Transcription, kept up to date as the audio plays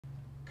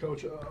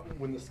Coach,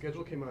 when the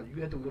schedule came out,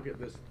 you had to look at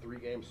this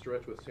 3-game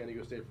stretch with San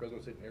Diego State, Fresno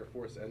State, and Air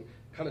Force and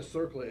kind of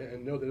circle it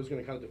and know that it was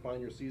going to kind of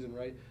define your season,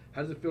 right?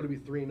 How does it feel to be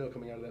 3-0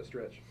 coming out of that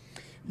stretch?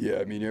 Yeah,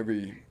 I mean,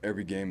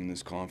 every game in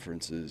this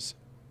conference is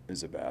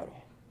a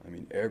battle. I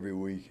mean, every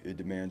week it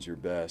demands your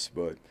best,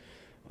 but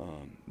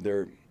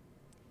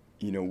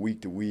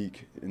week to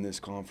week in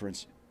this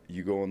conference,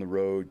 you go on the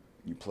road,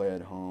 you play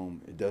at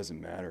home, it doesn't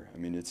matter. I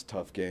mean, it's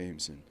tough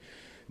games, and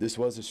this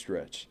was a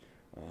stretch.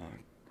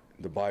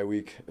 The bye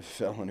week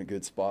fell in a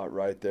good spot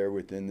right there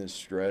within this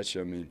stretch.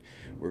 I mean,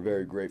 we're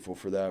very grateful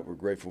for that. We're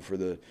grateful for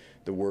the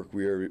work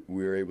we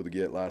were able to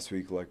get last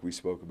week, like we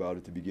spoke about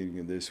at the beginning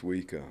of this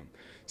week.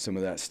 Some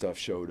of that stuff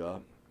showed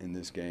up in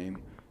this game.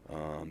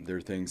 There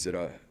are things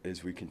that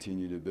as we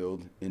continue to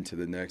build into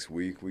the next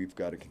week, we've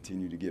got to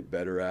continue to get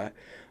better at.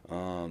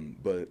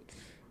 But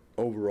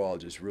overall,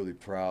 just really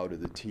proud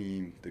of the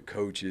team, the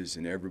coaches,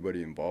 and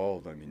everybody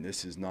involved. I mean,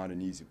 this is not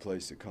an easy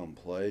place to come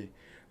play.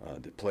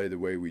 To play the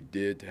way we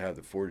did, to have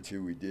the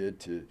fortitude we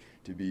did, to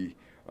be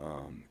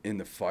in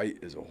the fight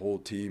as a whole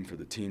team, for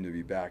the team to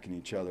be backing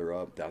each other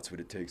up. That's what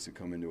it takes to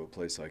come into a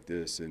place like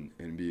this and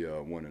be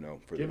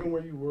 1-0. Given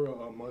where you were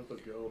a month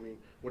ago, I mean,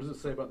 what does it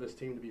say about this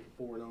team to be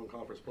 4-0 in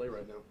conference play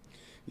right now?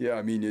 Yeah,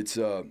 I mean, it's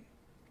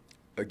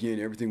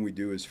again, everything we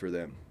do is for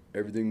them.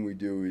 Everything we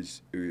do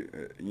is,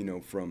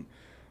 from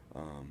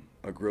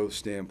a growth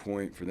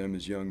standpoint, for them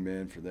as young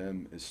men, for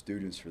them as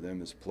students, for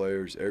them as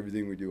players.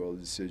 Everything we do, all the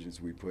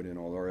decisions we put in,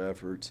 all our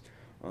efforts,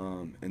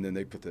 and then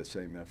they put that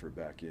same effort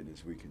back in,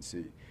 as we can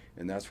see.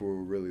 And that's where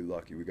we're really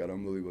lucky. We got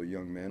unbelievable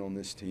young men on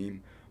this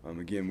team.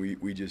 Again,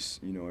 we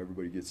just,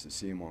 everybody gets to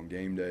see them on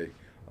game day,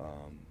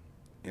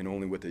 and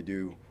only what they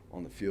do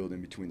on the field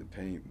in between the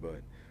paint.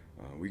 But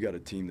we got a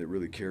team that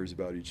really cares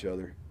about each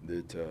other,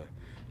 that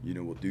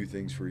will do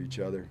things for each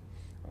other.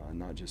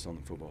 Not just on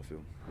the football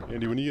field.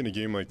 Andy, when you get in a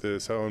game like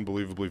this, how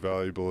unbelievably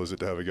valuable is it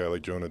to have a guy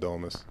like Jonah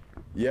Delmas?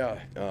 Yeah,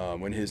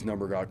 when his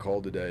number got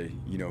called today,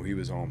 he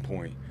was on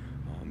point.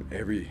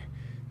 The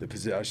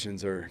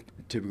possessions are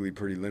typically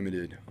pretty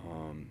limited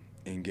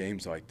in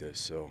games like this.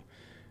 So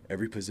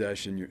every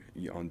possession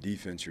on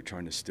defense, you're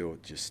trying to steal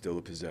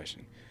a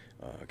possession,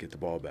 get the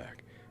ball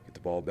back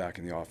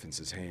in the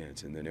offense's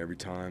hands, and then every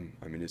time,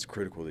 I mean, it's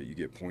critical that you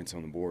get points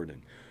on the board,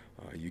 and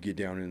you get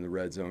down in the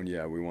red zone.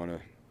 Yeah, we want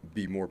to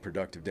be more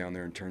productive down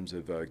there in terms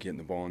of getting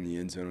the ball in the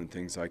end zone and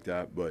things like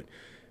that. But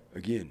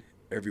again,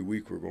 every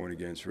week we're going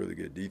against really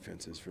good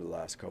defenses for the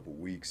last couple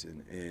weeks,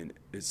 and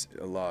it's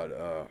a lot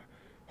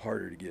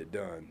harder to get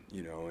done,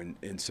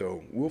 and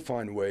so we'll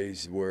find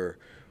ways where,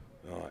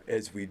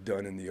 as we've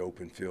done in the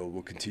open field,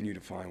 we'll continue to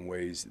find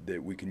ways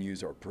that we can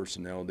use our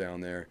personnel down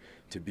there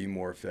to be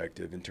more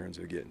effective in terms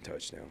of getting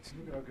touchdowns.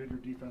 Look at how good your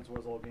defense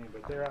was all game,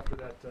 but there after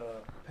that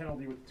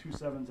penalty with 2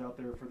 7s out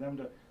there, for them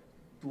to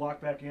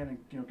lock back in and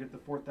get the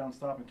 4th down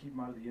stop and keep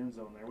them out of the end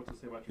zone there. What's it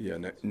say about your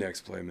defense?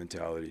 Next play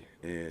mentality.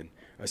 And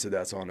I said,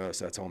 that's on us.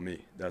 That's on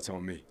me. That's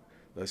on me.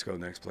 Let's go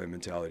next play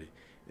mentality.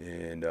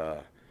 And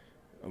that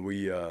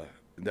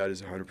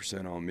is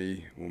 100% on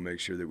me. We'll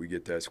make sure that we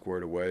get that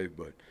squared away.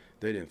 But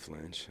they didn't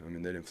flinch. I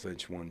mean, they didn't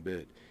flinch one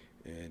bit.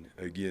 And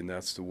again,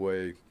 that's the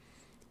way.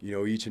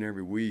 Each and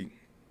every week,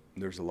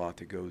 there's a lot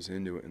that goes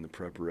into it in the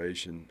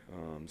preparation,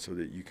 so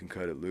that you can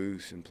cut it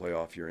loose and play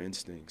off your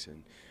instincts.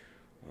 And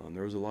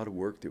there was a lot of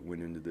work that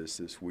went into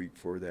this week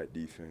for that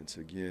defense.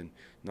 Again,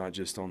 not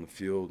just on the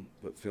field,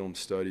 but film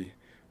study.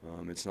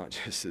 It's not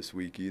just this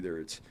week either.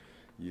 It's,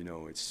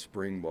 it's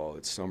spring ball,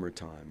 it's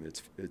summertime,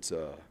 it's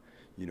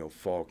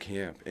fall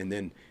camp, and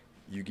then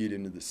you get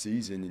into the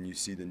season and you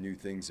see the new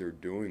things they're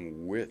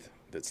doing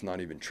that's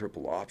not even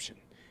triple option,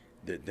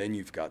 that then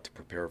you've got to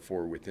prepare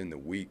for within the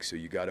week. So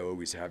you got to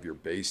always have your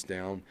base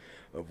down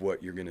of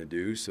what you're going to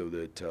do, so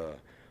that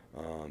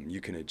you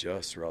can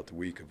adjust throughout the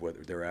week of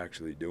what they're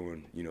actually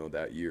doing,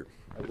 that year.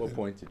 At what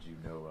point did you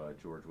know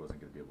George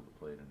wasn't going to be able to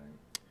play tonight?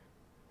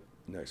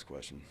 Next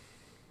question.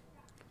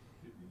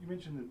 You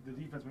mentioned the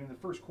defense. I mean, in the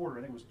first quarter, I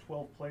think it was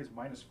 12 plays,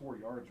 -4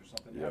 yards or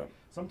something. Yeah.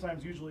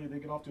 Sometimes, usually, they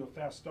get off to a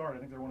fast start. I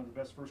think they're one of the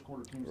best first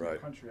quarter teams in the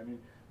country. I mean,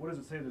 what does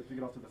it say that they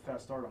get off to the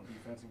fast start on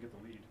defense and get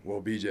the lead?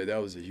 Well, BJ,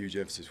 that was a huge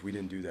emphasis. We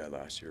didn't do that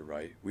last year,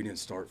 right? We didn't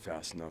start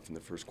fast enough in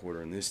the first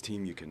quarter, and this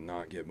team you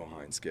cannot get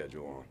behind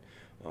schedule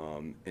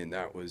on. And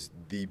that was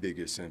the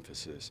biggest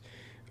emphasis.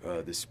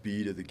 The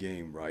speed of the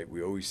game, right?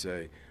 We always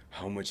say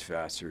how much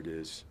faster it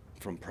is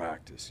from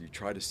practice. You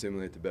try to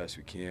simulate the best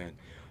we can.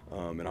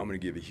 And I'm going to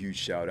give a huge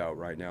shout out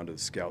right now to the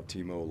scout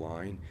team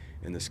O-line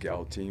and the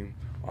scout team.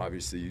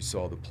 Obviously, you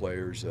saw the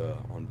players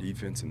on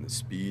defense and the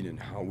speed and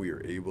how we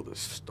were able to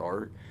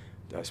start.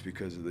 That's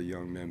because of the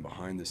young men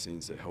behind the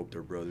scenes that helped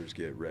their brothers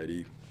get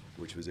ready,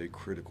 which was a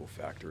critical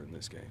factor in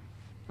this game.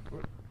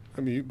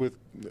 I mean, with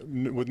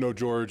no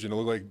George, and it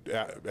looked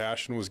like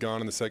Ashton was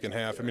gone in the second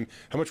half. Yeah. I mean,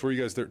 how much were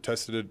you guys there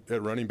tested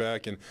at running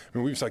back? And I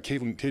mean, we saw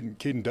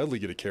Caden Dudley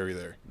get a carry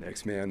there.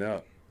 Next man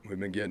up. We've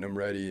been getting them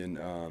ready, and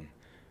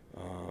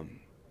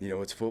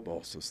it's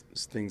football, so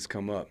things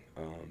come up.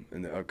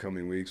 In the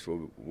upcoming weeks,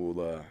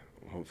 we'll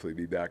hopefully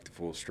be back to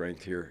full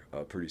strength here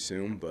pretty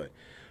soon. But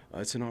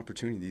it's an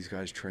opportunity. These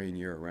guys train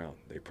year-round.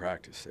 They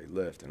practice, they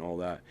lift, and all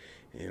that.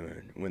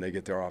 And when they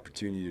get their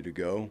opportunity to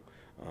go,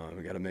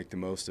 we got to make the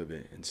most of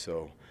it. And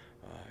so,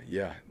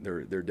 yeah,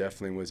 there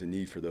definitely was a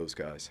need for those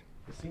guys.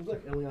 It seems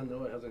like Elion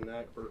Noah has a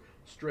knack for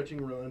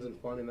stretching runs and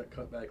finding that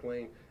cutback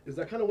lane. Is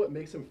that kind of what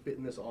makes him fit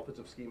in this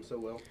offensive scheme so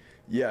well?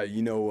 Yeah,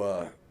 you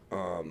know,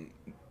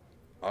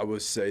 I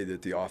would say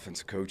that the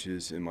offensive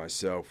coaches and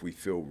myself, we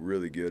feel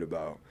really good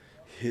about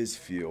his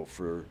feel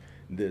for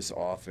this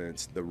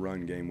offense, the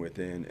run game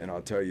within. And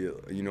I'll tell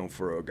you, you know,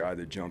 for a guy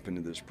that jumped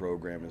into this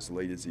program as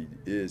late as he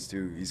is,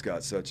 too, he's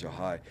got such a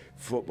high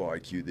football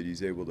IQ that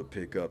he's able to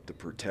pick up the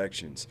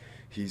protections.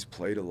 He's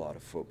played a lot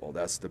of football.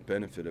 That's the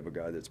benefit of a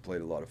guy that's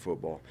played a lot of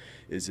football,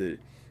 is that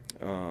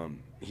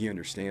he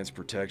understands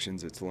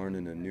protections. It's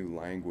learning a new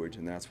language,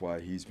 and that's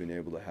why he's been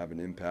able to have an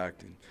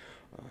impact. And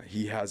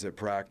he has at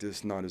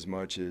practice, not as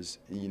much as,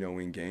 you know,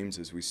 in games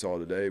as we saw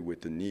today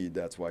with the need.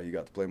 That's why he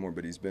got to play more,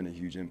 but he's been a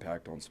huge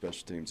impact on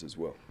special teams as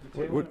well.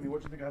 Taylor, I mean,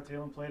 what do you think of how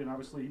Taylor played? And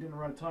obviously he didn't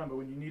run a ton, but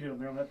when you needed him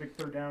there on that big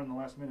third down in the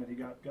last minute, he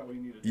got what he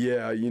needed.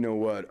 Yeah, you know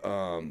what?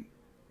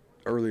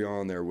 Early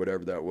on there,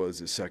 whatever that was,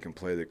 the second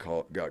play that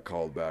got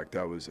called back,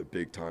 that was a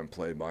big-time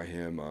play by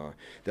him.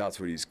 That's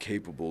what he's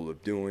capable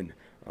of doing,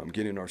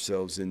 getting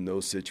ourselves in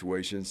those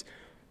situations.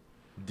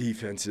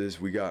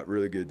 Defenses, we got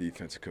really good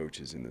defensive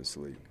coaches in this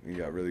league. We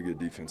got really good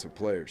defensive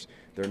players.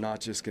 They're not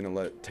just going to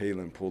let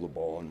Taylor pull the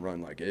ball and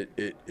run. Like it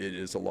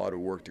is a lot of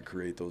work to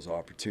create those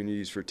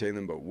opportunities for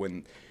Taylor, but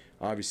when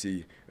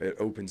obviously it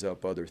opens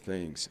up other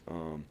things.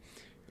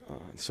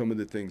 Some of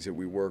the things that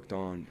we worked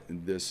on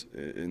in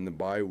the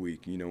bye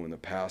week, you know, in the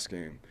pass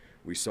game,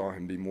 we saw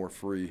him be more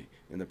free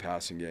in the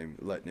passing game,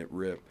 letting it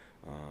rip.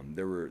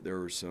 There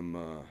were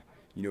some.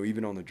 You know,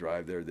 even on the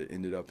drive there that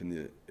ended up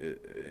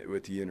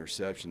with the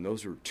interception,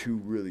 those were two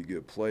really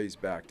good plays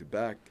back to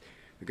back.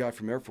 The guy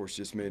from Air Force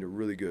just made a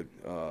really good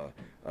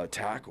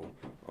tackle,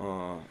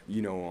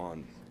 you know,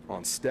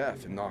 on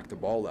Steph and knocked the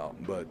ball out.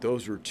 But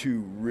those were two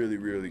really,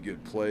 really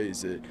good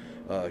plays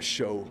that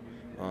show,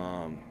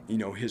 you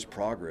know, his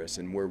progress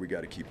and where we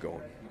got to keep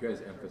going. You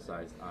guys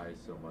emphasized eyes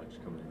so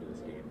much coming into this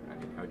game. I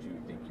mean, how do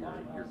you think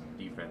your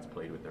defense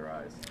played with their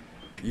eyes?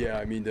 Yeah,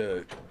 I mean,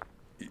 the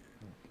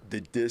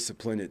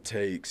discipline it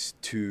takes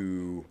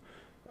to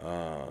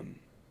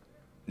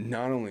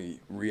not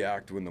only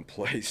react when the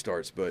play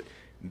starts, but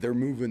they're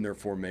moving their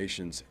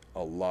formations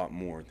a lot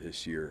more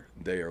this year.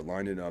 They are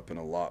lining up in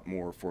a lot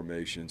more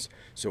formations.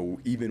 So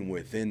even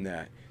within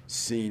that,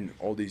 seeing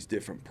all these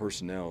different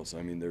personnels,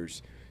 I mean,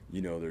 there's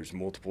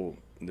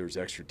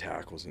extra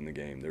tackles in the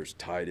game. There's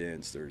tight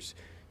ends. There's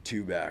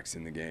two backs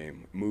in the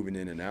game, moving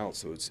in and out.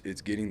 So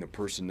it's getting the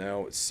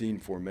personnel, it's seeing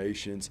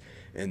formations,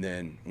 and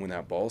then when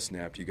that ball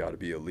snapped, you got to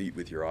be elite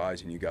with your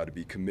eyes, and you got to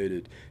be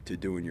committed to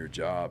doing your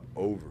job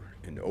over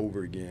and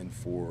over again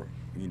for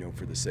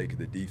the sake of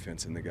the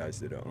defense, and the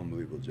guys did an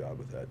unbelievable job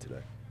with that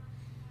today.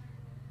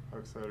 How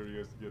excited are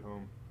you guys to get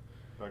home?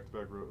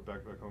 Back-to-back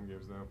home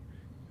games now.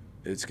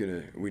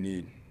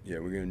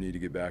 We're gonna need to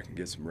get back and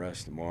get some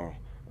rest tomorrow.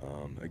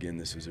 Again,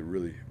 this was a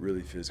really,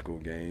 really physical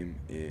game,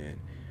 and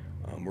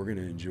we're going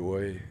to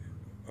enjoy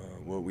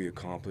what we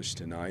accomplished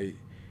tonight,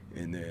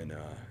 and then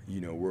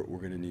we're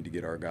going to need to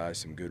get our guys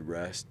some good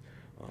rest,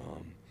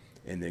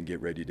 and then get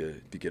ready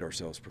to get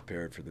ourselves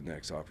prepared for the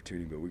next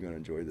opportunity. But we're going to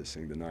enjoy this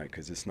thing tonight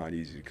because it's not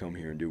easy to come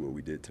here and do what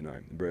we did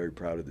tonight. I'm very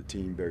proud of the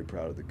team, very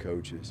proud of the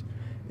coaches,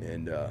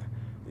 and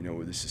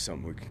this is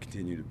something we can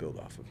continue to build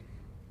off of.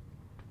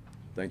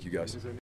 Thank you, guys.